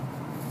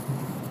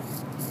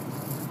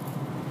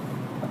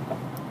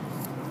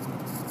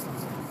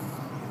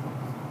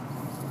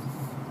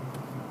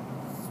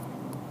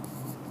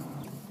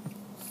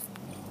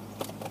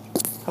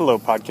Hello,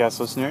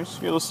 podcast listeners.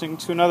 You're listening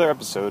to another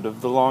episode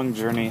of The Long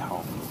Journey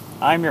Home.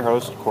 I'm your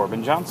host,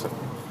 Corbin Johnson.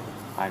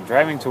 I'm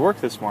driving to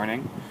work this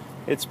morning.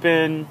 It's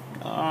been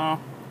about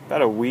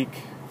a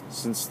week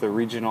since the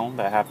regional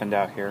that happened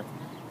out here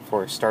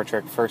for Star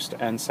Trek 1st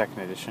and 2nd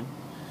edition.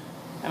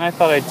 And I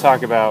thought I'd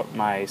talk about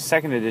my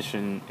 2nd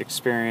edition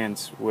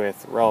experience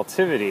with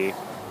relativity,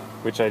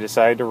 which I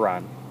decided to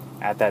run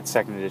at that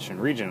 2nd edition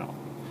regional.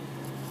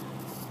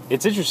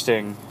 It's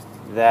interesting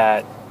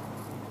that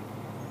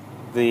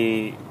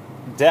the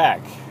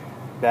deck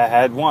that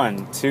had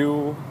won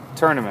 2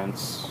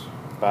 tournaments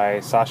by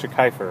Sasha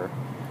Kiefer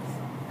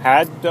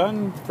had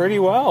done pretty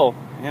well,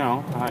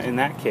 in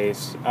that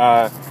case.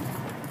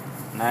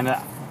 And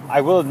I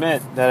will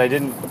admit that I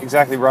didn't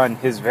exactly run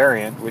his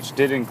variant, which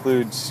did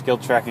include skill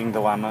tracking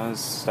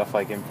dilemmas, stuff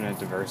like infinite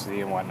diversity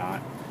and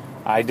whatnot.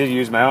 I did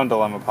use my own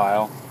dilemma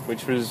pile,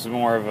 which was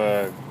more of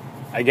a,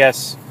 I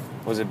guess,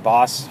 was it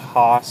Boss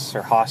Haas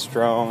or Haas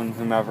Drone,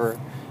 whomever,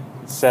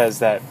 says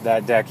that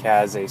deck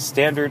has a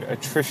standard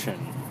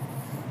attrition.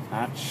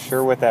 Not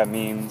sure what that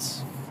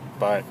means,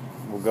 but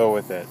we'll go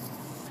with it.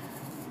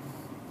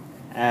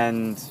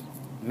 And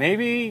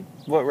maybe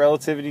what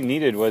relativity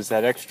needed was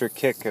that extra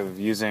kick of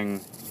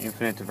using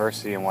infinite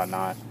diversity and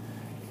whatnot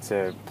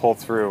to pull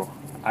through.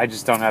 I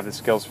just don't have the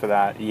skills for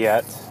that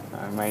yet.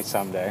 I may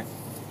someday.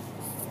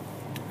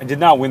 I did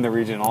not win the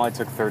regional. I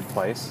took 3rd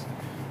place,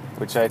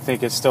 which I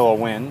think is still a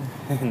win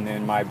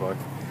in my book.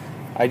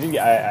 I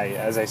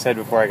as I said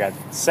before, I got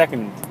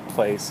 2nd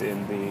place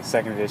in the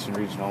 2nd edition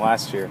regional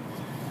last year.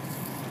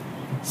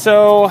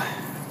 So,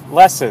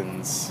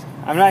 lessons.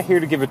 I'm not here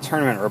to give a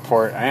tournament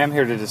report. I am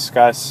here to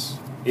discuss,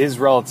 is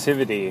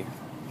relativity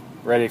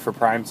ready for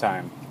prime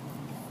time?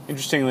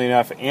 Interestingly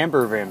enough,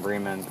 Amber Van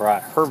Bremen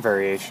brought her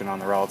variation on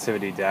the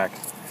relativity deck.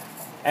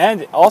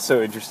 And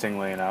also,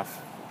 interestingly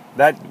enough,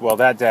 that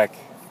deck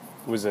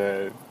was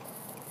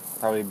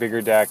probably a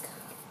bigger deck.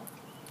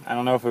 I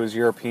don't know if it was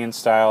European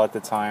style at the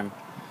time,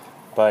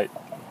 but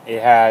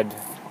it had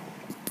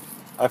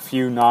a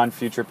few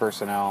non-future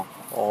personnel,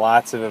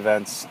 lots of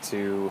events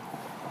to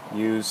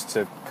use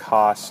to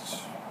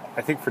cost,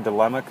 I think for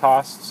dilemma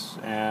costs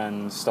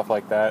and stuff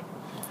like that.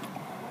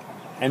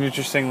 And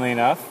interestingly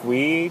enough,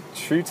 we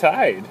true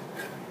tied.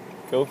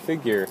 Go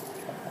figure.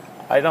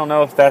 I don't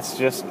know if that's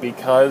just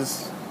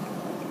because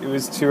it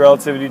was 2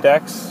 relativity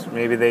decks.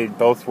 Maybe they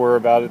both were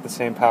about at the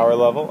same power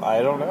level.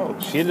 I don't know.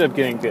 She ended up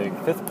getting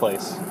 5th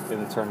place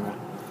in the tournament.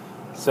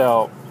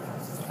 So,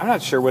 I'm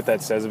not sure what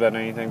that says about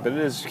anything, but it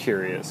is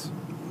curious.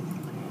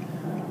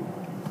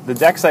 The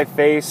decks I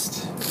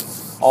faced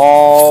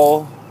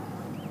all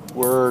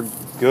were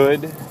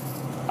good.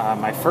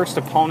 My first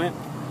opponent,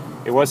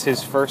 it was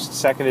his first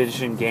 2nd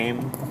edition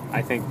game.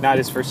 I think not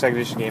his first 2nd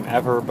edition game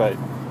ever, but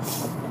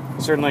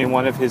certainly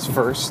one of his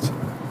first.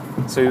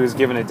 So he was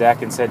given a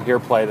deck and said, "Here,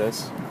 play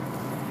this."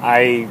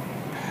 I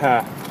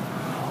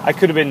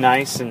could have been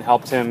nice and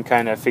helped him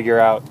kind of figure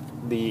out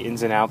the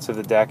ins and outs of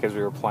the deck as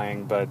we were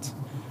playing, but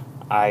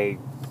I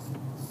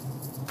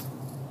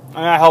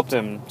helped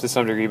him to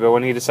some degree, but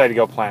when he decided to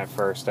go planet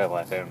first, I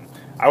let him.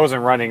 I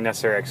wasn't running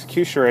necessary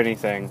execution or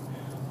anything,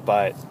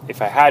 but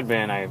if I had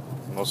been, I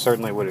most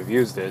certainly would have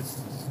used it.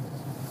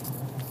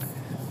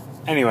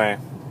 Anyway,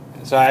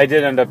 so I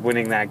did end up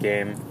winning that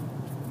game.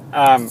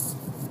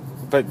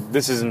 But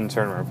this isn't a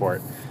tournament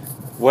report.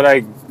 What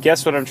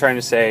I'm trying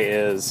to say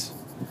is,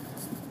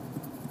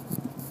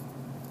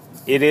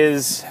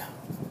 it's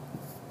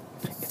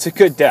a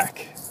good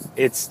deck.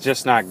 It's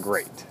just not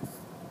great.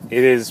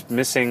 It is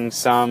missing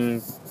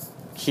some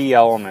key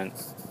element,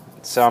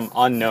 some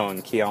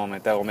unknown key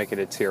element that will make it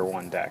a tier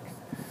 1 deck.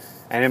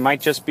 And it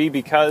might just be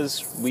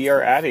because we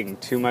are adding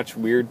too much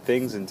weird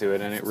things into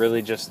it, and it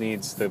really just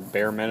needs the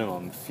bare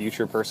minimum.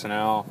 Future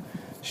personnel,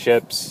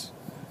 ships,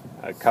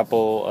 a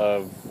couple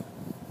of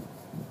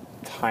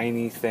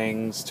tiny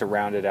things to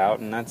round it out,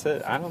 and that's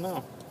it. I don't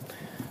know.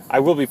 I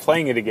will be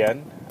playing it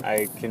again.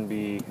 I can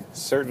be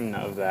certain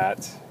of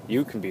that.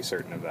 You can be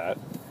certain of that.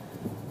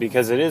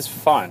 Because it is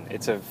fun.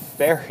 It's a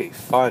very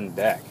fun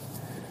deck.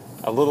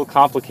 A little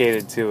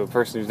complicated to a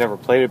person who's never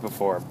played it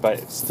before, but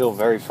it's still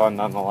very fun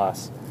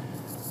nonetheless.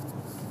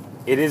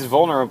 It is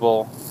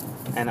vulnerable,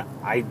 and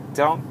I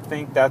don't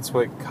think that's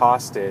what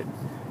cost it.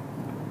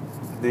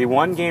 The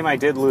one game I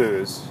did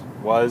lose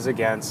was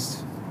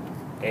against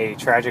a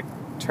tragic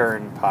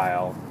turn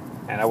pile,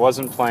 and I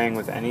wasn't playing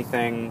with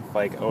anything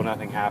like Oh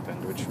Nothing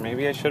Happened, which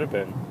maybe I should have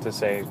been to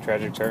say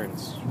tragic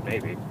turns,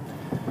 maybe.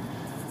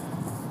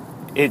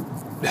 It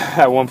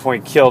at one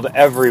point killed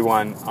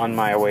everyone on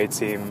my away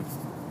team,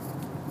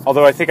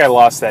 although I think I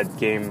lost that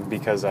game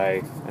because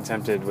I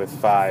attempted with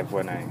 5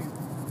 when I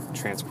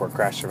Transport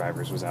Crash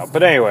Survivors was out.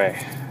 But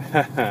anyway,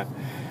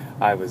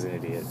 I was an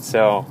idiot.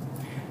 So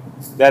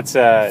that's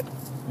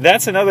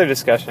another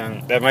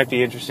discussion that might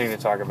be interesting to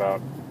talk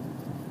about.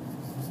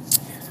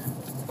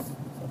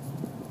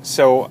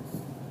 So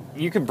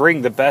you can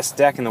bring the best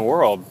deck in the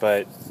world,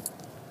 but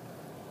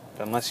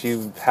unless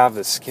you have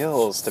the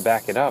skills to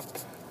back it up,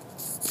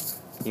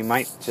 you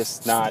might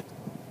just not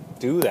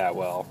do that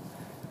well.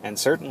 And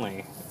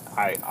certainly,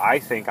 I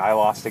think I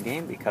lost a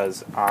game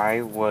because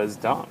I was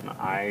dumb.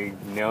 I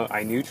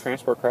knew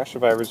Transport Crash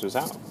Survivors was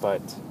out,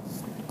 but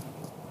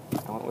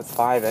I went with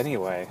 5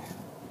 anyway.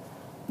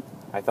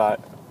 I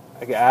thought,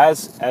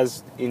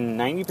 as in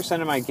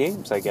 90% of my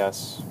games, I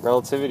guess,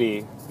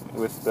 Relativity,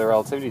 with the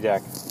Relativity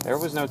deck, there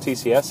was no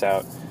TCS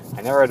out.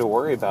 I never had to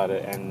worry about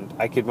it, and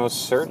I could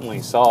most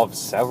certainly solve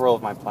several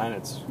of my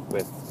planets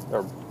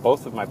or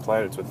both of my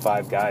planets with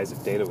 5 guys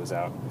if data was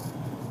out.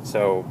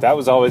 So that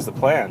was always the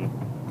plan.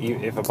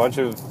 If a bunch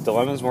of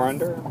dilemmas were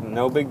under,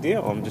 no big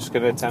deal. I'm just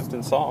going to attempt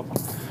and solve.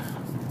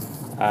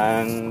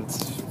 And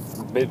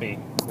bit me.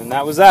 And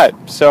that was that.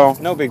 So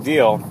no big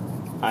deal.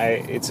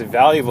 It's a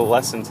valuable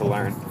lesson to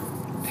learn.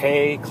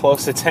 Pay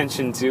close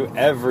attention to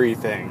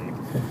everything.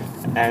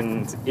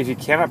 And if you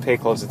cannot pay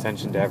close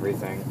attention to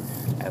everything,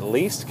 at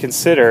least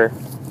consider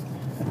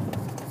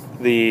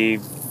the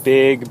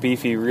big,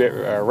 beefy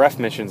ref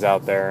missions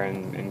out there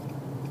and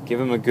give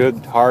them a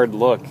good, hard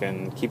look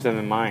and keep them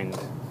in mind.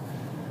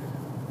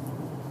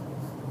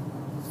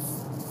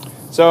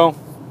 So,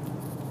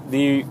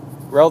 the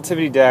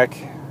Relativity deck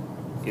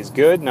is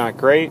good, not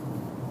great.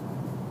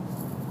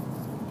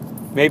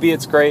 Maybe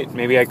it's great.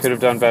 Maybe I could have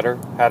done better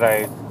had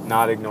I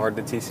not ignored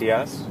the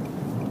TCS.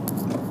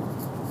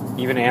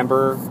 Even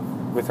Amber,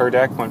 with her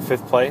deck, went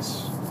 5th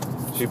place.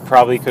 She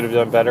probably could have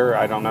done better.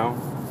 I don't know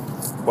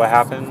what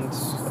happened.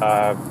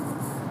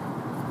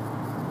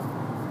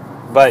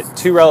 But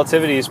 2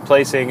 Relativities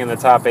placing in the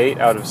top 8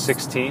 out of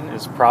 16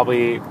 is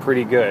probably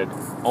pretty good.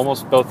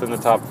 Almost both in the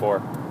top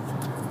 4.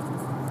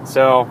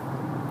 So,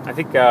 I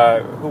think,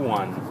 who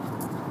won?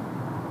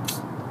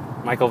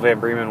 Michael Van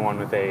Bremen won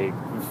with a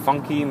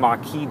Funky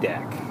Maquis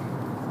deck.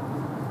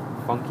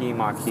 Funky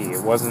Maquis.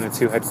 It wasn't a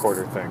 2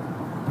 headquarter thing.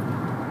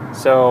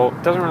 So,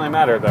 it doesn't really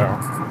matter, though.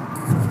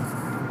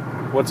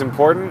 What's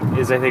important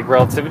is I think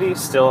Relativity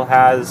still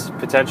has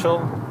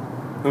potential.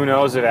 Who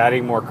knows if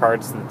adding more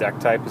cards to the deck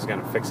type is going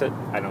to fix it?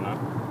 I don't know.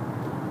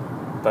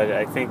 But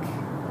I think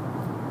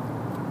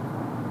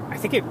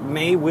it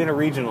may win a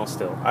regional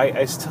still.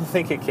 I still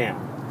think it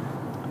can.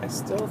 I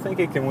still think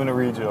it can win a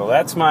regional.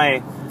 That's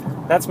my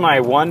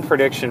one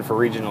prediction for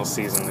regional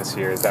season this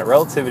year, is that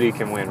Relativity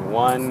can win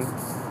 1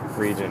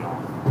 regional.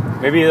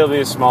 Maybe it'll be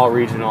a small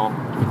regional.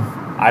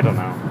 I don't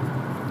know.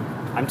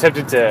 I'm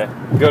tempted to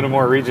go to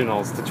more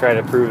regionals to try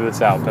to prove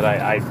this out, but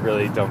I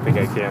really don't think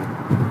I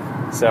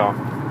can. So,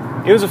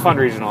 it was a fun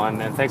regional,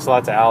 and thanks a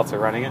lot to Al for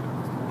running it.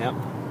 Yep.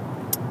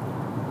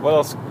 What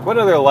else? What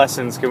other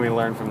lessons can we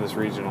learn from this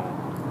regional?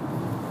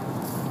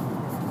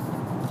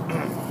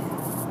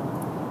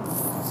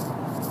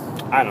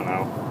 I don't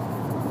know.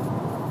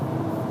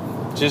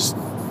 Just,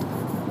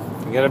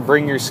 you gotta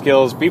bring your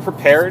skills. Be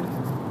prepared.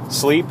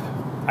 Sleep.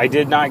 I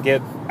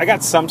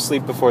got some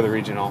sleep before the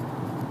regional.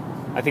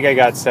 I think I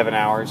got 7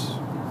 hours.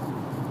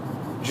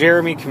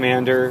 Jeremy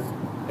Commander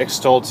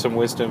extolled some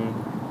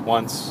wisdom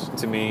once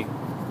to me,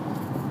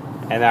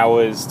 and that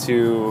was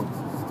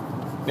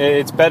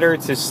it's better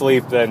to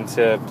sleep than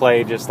to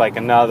play just like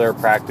another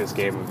practice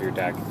game of your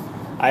deck.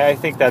 I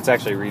think that's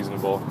actually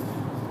reasonable.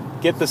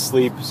 Get the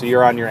sleep so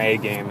you're on your A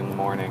game in the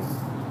morning,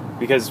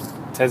 because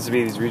it tends to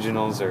be these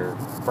regionals are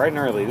bright and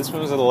early. This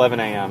one was at 11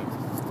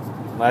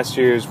 a.m. Last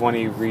year's one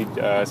you read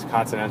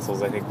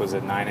Continentals, I think, was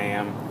at 9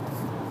 a.m.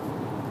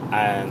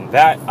 And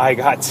that I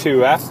got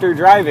to after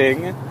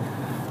driving. It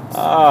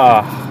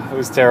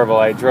was terrible.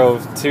 I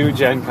drove to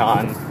Gen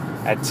Con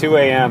at 2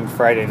 a.m.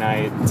 Friday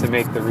night to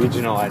make the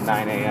regional at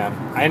 9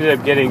 a.m. I ended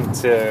up getting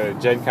to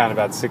Gen Con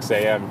about 6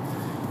 a.m.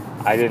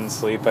 I didn't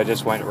sleep. I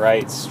just went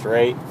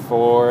straight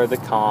for the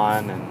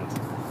con,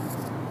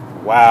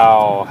 and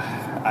wow,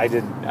 I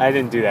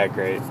didn't do that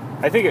great.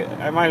 I think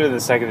I might have been the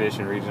 2nd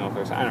edition regional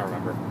first. I don't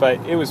remember,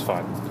 but it was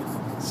fun.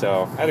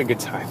 So I had a good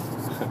time.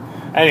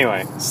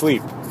 Anyway,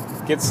 sleep.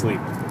 Get sleep.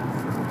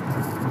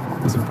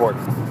 It's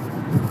important.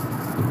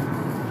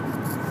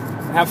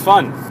 Have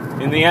fun.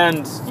 In the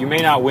end, you may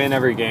not win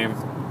every game.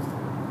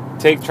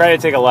 Try to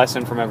take a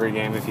lesson from every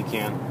game if you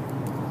can.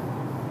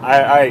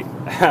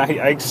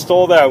 I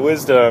stole that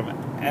wisdom,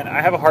 and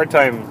I have a hard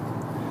time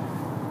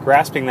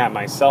grasping that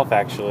myself,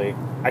 actually.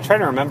 I try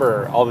to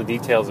remember all the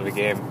details of a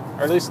game,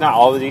 or at least not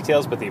all the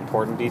details, but the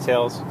important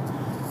details,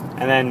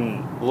 and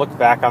then look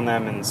back on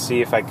them and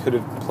see if I could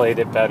have played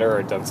it better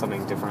or done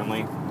something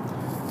differently.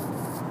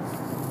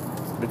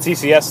 The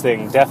TCS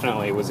thing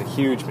definitely was a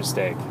huge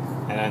mistake,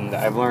 and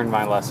I've learned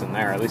my lesson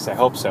there, at least I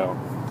hope so.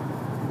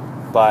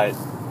 But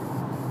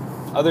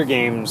other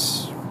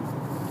games,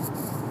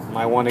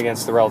 my one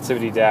against the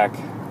Relativity deck,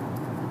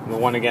 the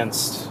one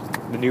against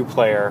the new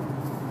player,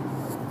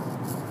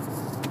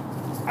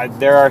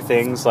 there are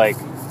things like,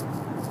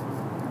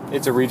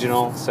 it's a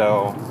regional,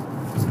 so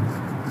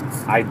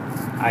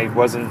I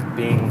wasn't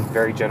being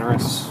very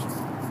generous,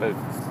 but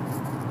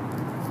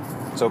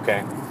it's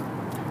okay.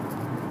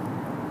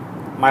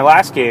 My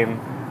last game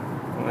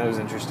that was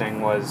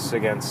interesting was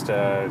against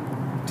a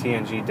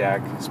TNG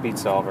deck, Speed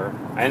Solver.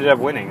 I ended up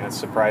winning. That's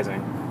surprising.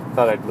 I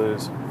thought I'd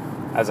lose,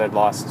 as I'd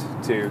lost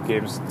to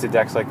games to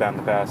decks like that in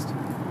the past.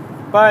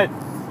 But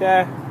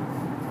yeah,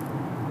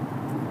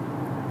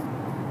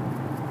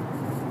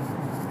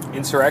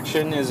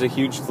 Insurrection is a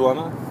huge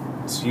dilemma.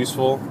 It's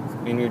useful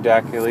in your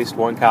deck. At least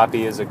one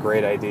copy is a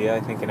great idea, I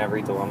think, in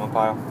every dilemma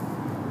pile.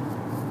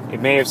 It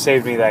may have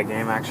saved me that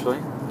game, actually.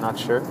 Not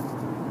sure.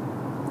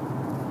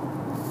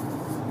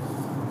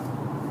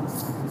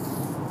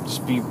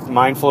 Just be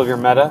mindful of your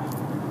meta.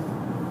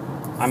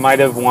 I might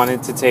have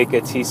wanted to take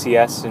a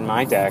TCS in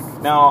my deck.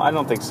 No, I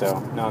don't think so.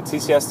 No,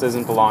 TCS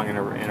doesn't belong in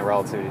a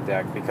relativity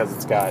deck because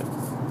it's got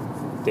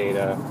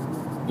data.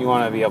 You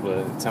want to be able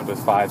to attempt with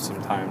 5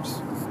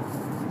 sometimes.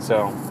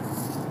 So,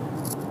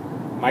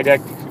 my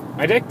deck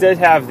did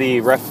have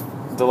the ref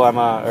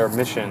dilemma or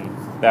mission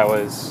that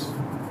was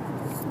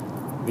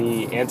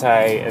the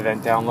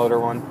anti-event downloader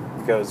one.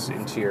 It goes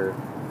into your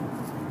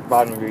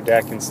bottom of your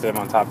deck instead of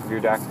on top of your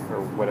deck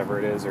or whatever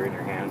it is, or in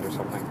your hand or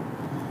something.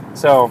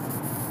 So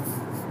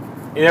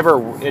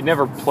it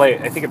never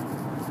played. I think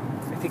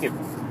it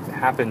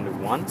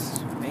happened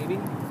once, maybe.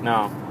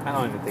 No, I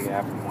don't even think it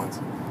happened once.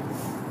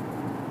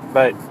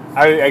 But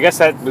I guess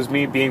that was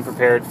me being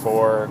prepared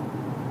for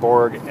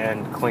Borg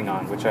and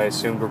Klingon, which I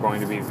assumed were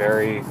going to be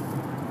very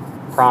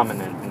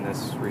prominent in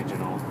this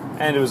regional.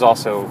 And it was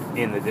also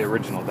in the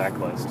original deck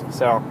list.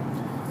 So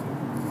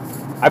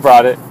I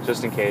brought it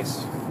just in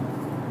case.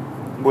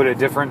 Would a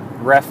different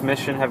ref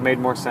mission have made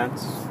more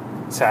sense?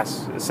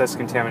 Assess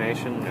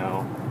contamination?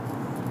 No.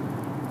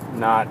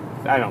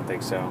 I don't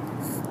think so.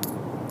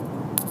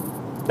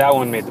 That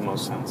one made the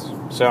most sense.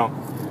 So,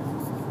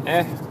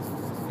 I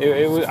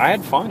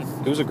had fun.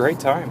 It was a great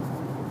time.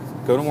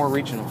 Go to more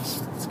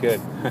regionals. It's good.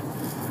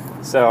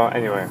 So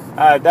anyway,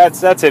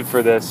 that's it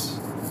for this.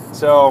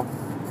 So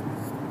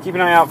keep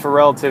an eye out for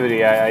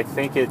relativity. I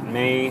think it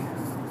may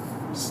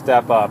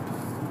step up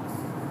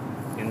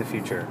in the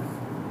future.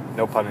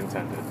 No pun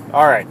intended.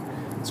 All right.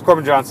 It's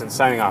Corbin Johnson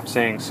signing off,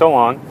 saying so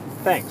long.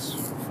 Thanks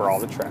for all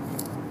the traffic.